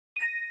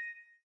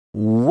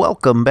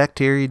Welcome back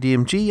to Area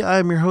DMG.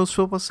 I'm your host,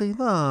 Phil Wesley,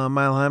 the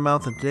Mile High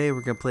Mouth, and today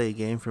we're going to play a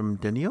game from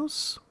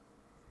Denios.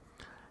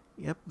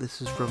 Yep,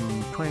 this is from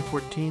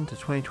 2014 to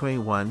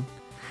 2021,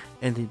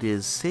 and it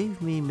is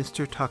Save Me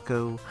Mr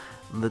Tako,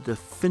 the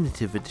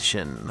Definitive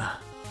Edition,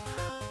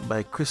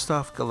 by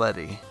Christoph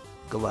Galati.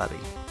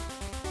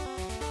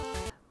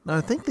 Now,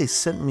 I think they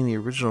sent me the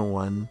original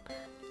one,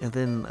 and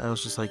then I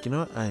was just like, you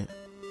know what,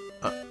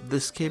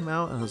 this came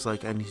out, and I was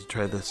like, I need to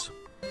try this.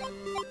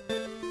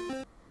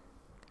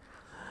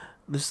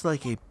 This is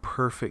like a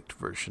perfect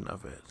version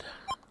of it.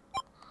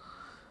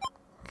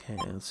 Okay,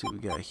 let's see what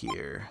we got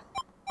here.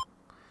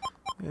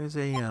 There's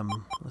a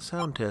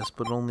sound test,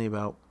 but only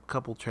about a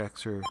couple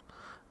tracks are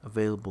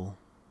available.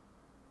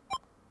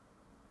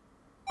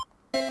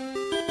 Let's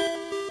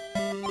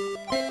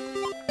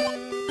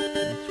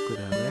put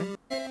out there.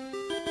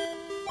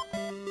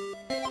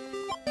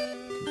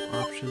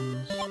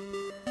 Options.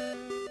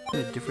 We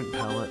have different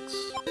palettes.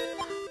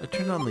 I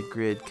turned on the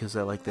grid because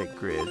I like that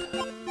grid.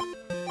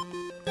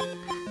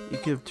 You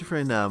can have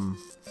different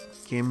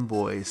Game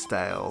Boy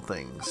style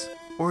things,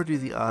 or do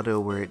the auto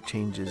where it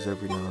changes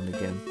every now and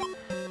again. You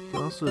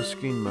can also do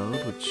screen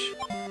mode, which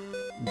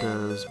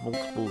does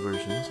multiple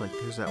versions, like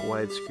there's that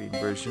widescreen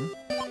version,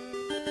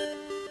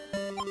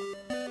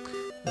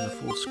 and a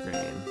full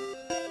screen.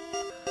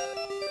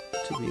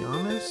 To be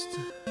honest,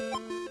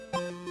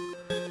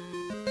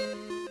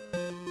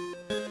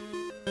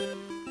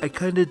 I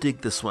kinda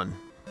dig this one.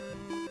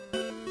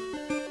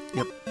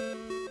 Yep.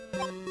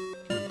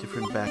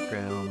 Different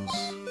backgrounds.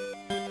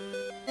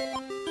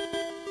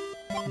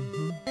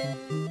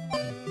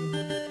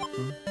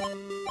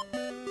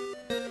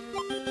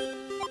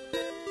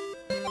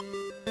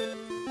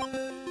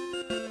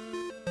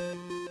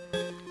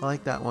 I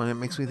like that one. It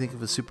makes me think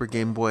of a Super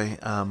Game Boy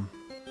background.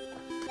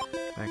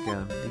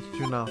 You can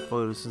turn off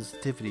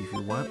photosensitivity if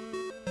you want.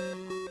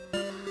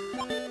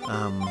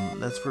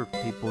 That's for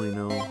people, you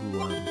know, who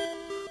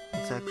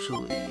let's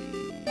actually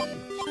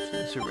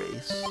let's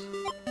erase.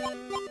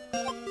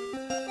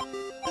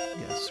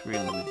 Yes, we're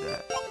gonna do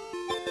that.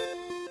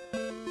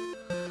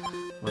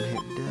 One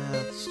hit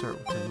death, start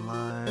with 10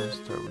 lives,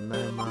 start with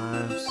 9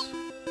 lives.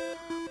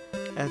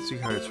 Add 3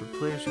 hearts for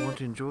players who want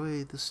to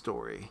enjoy the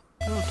story.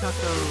 Go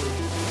Taco!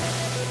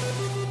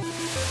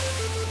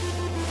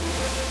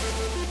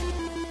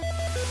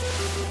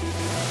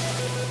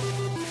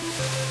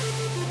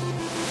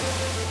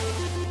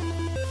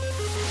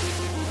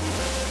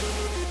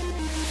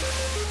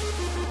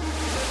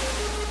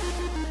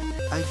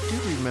 I do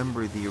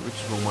remember the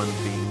original one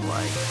being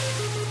like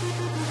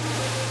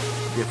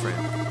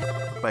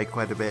different by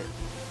quite a bit.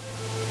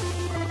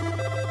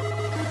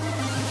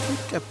 I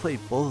think I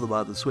played both of them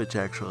on the Switch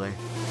actually.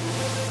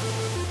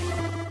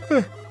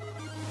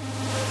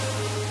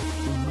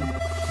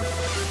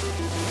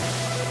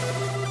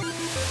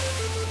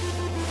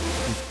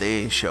 If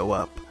they show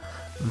up,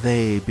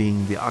 they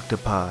being the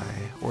octopi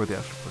or the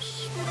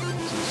octopus.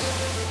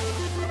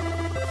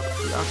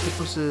 The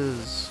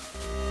octopuses.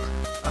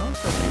 I always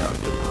thought the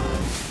octopi.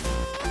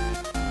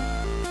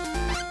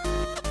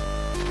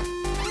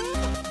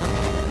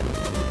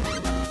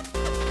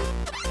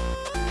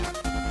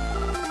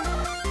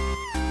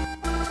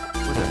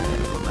 What a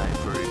beautiful night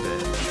for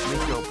revenge.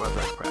 Make your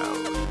brother proud.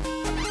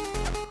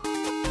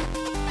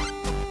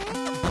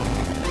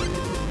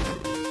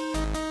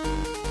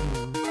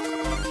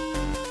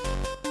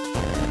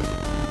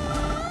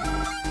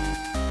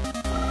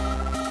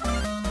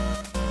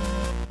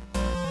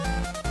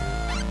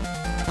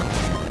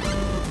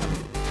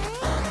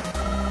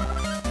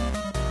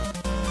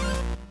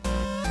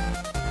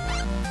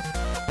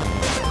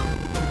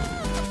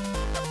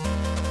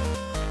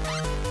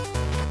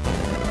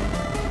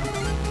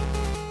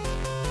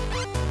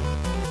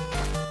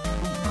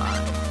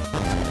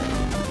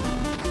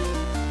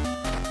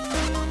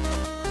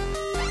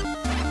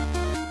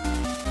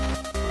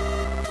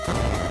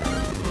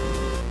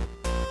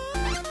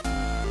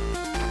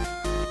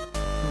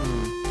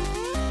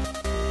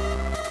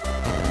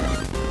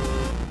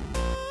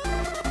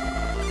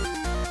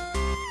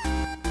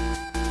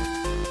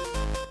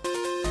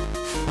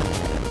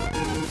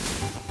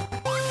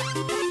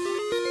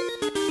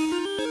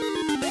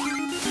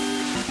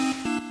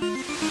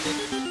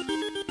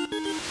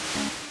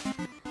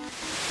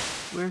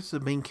 Where's the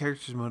main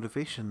character's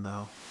motivation,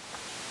 though?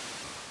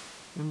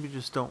 Maybe we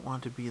just don't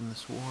want to be in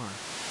this war.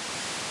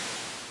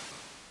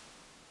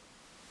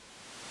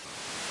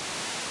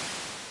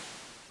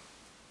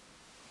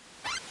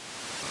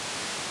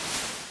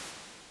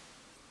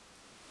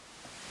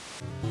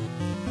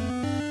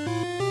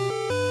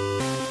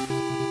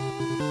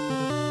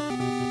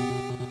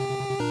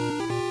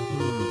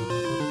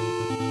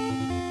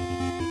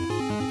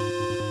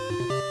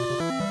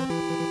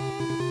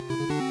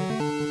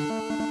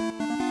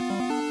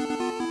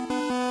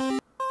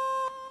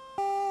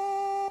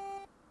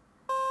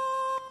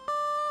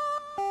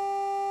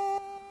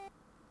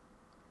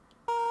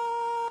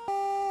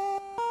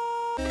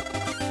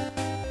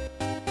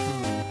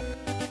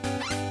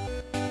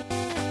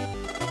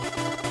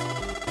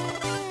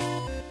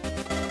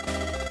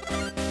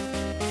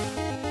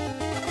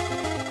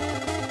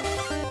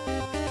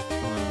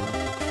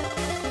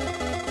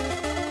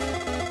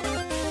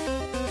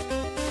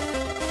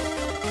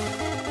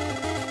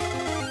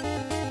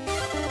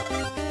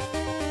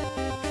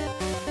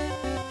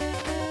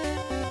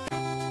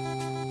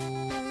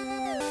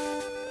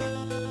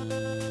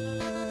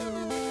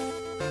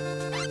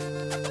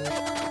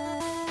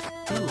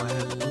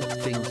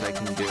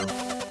 too.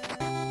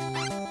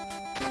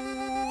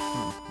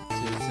 Let's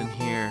see what's in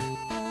here.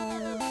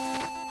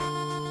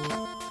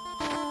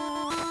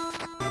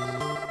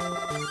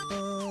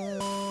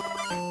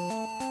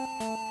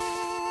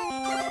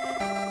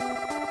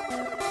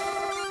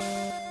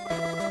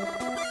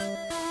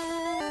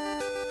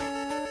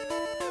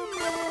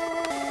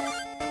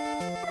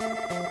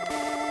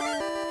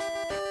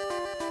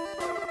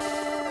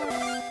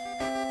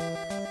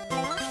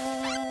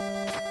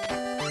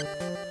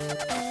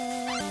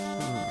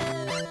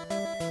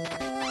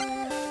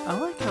 I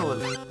like how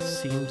it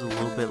seems a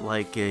little bit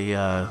like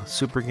a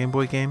Super Game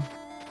Boy game.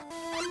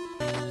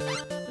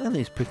 And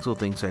these pixel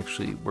things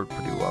actually work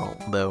pretty well,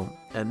 though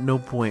at no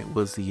point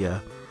was the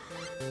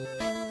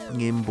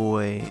Game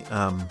Boy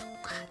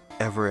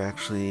ever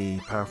actually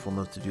powerful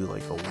enough to do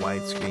like a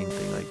widescreen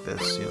thing like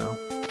this, you know?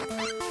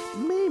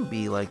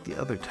 Maybe like the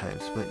other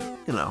types, but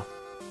you know.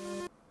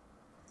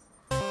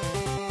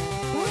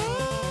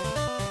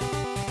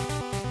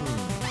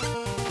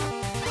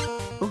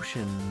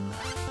 Ocean.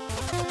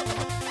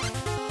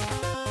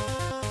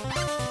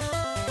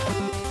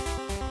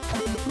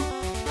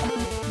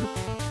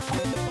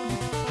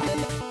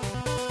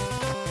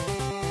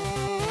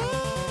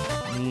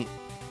 Neat.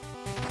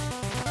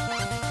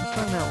 Let's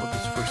find out what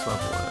this first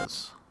level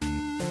is.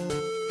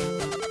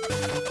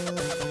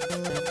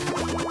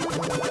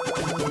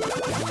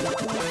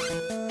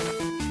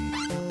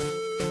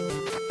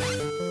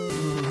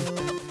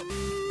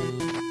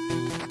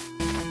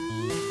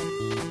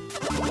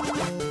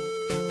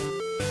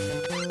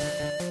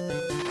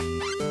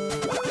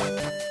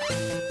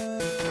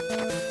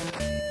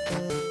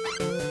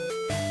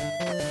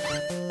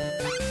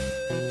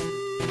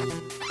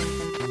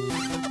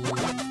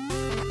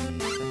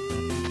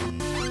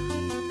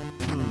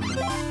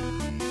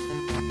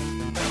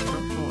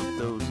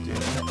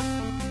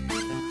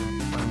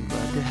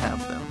 To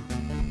have them.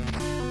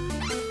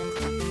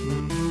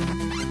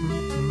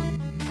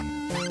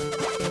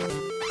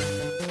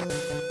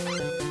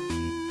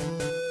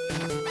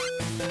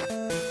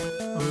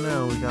 Oh no,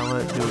 we gotta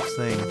let it do its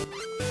thing.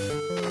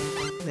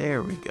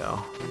 There we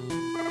go.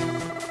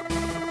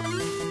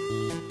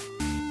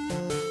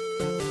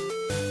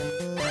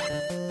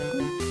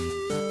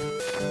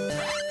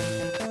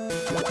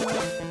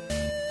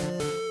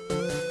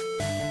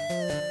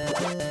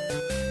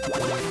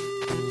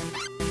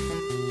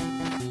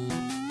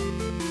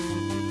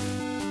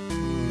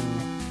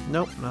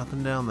 Nope,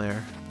 nothing down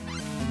there.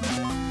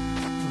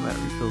 That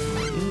refills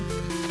my ink.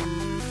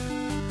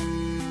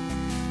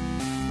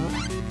 Oh.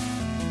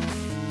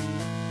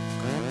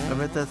 I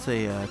bet that's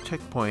a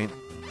checkpoint.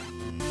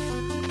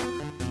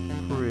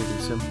 Pretty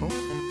simple.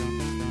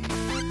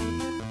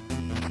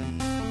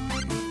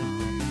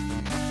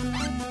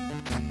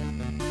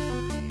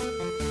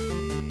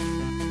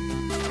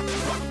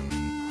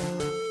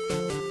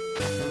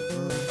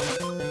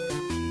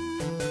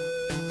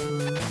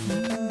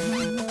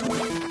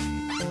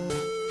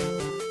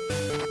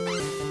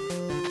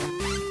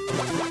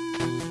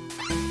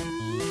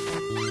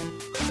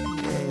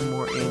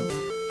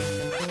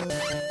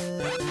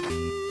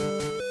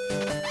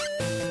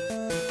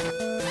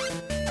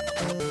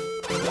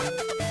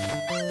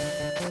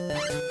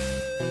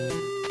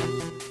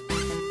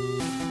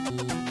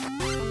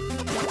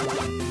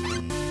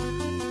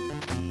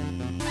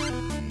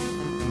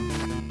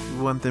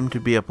 Want them to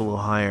be up a little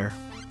higher.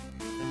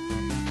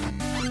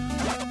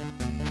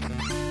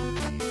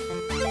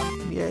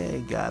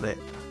 Yay, got it.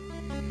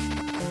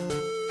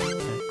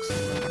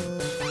 Excellent.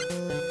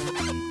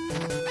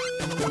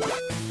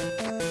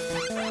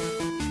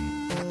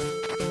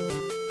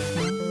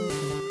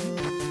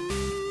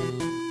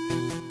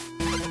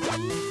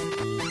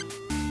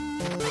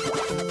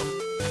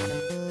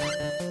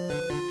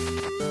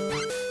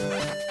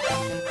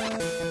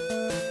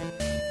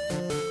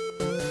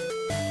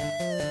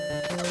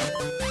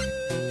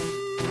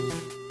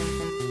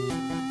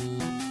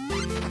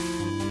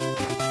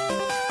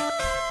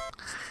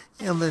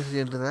 And there's the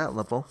end of that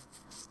level.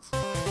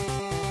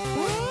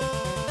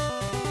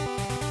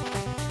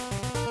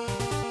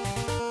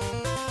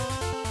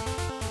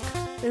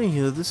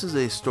 Anywho, this is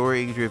a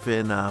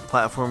story-driven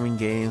platforming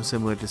game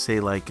similar to, say,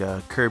 like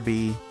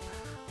Kirby,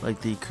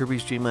 like the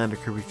Kirby's Dream Land or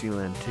Kirby's Dream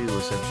Land 2,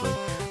 essentially.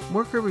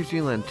 More Kirby's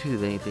Dream Land 2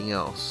 than anything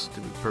else,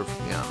 to be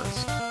perfectly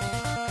honest.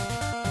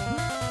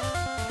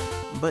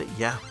 But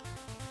yeah,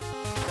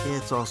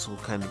 it's also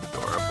kind of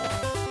adorable.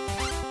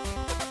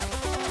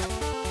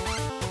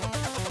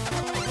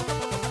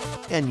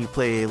 And you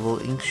play a little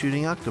ink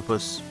shooting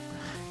octopus.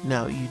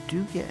 Now you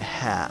do get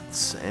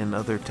hats and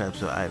other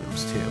types of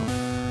items too.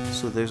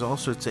 So there's all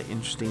sorts of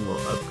interesting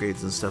little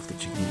upgrades and stuff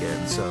that you can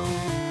get. So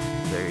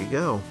there you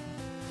go.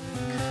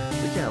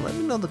 But yeah, let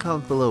me know in the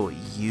comments below what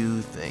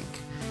you think.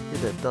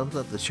 Hit that thumbs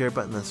up, the share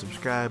button, the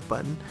subscribe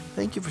button.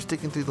 Thank you for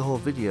sticking through the whole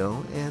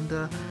video. And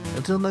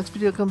until the next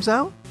video comes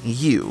out,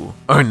 you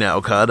are now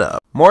caught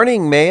up.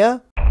 Morning, Maya.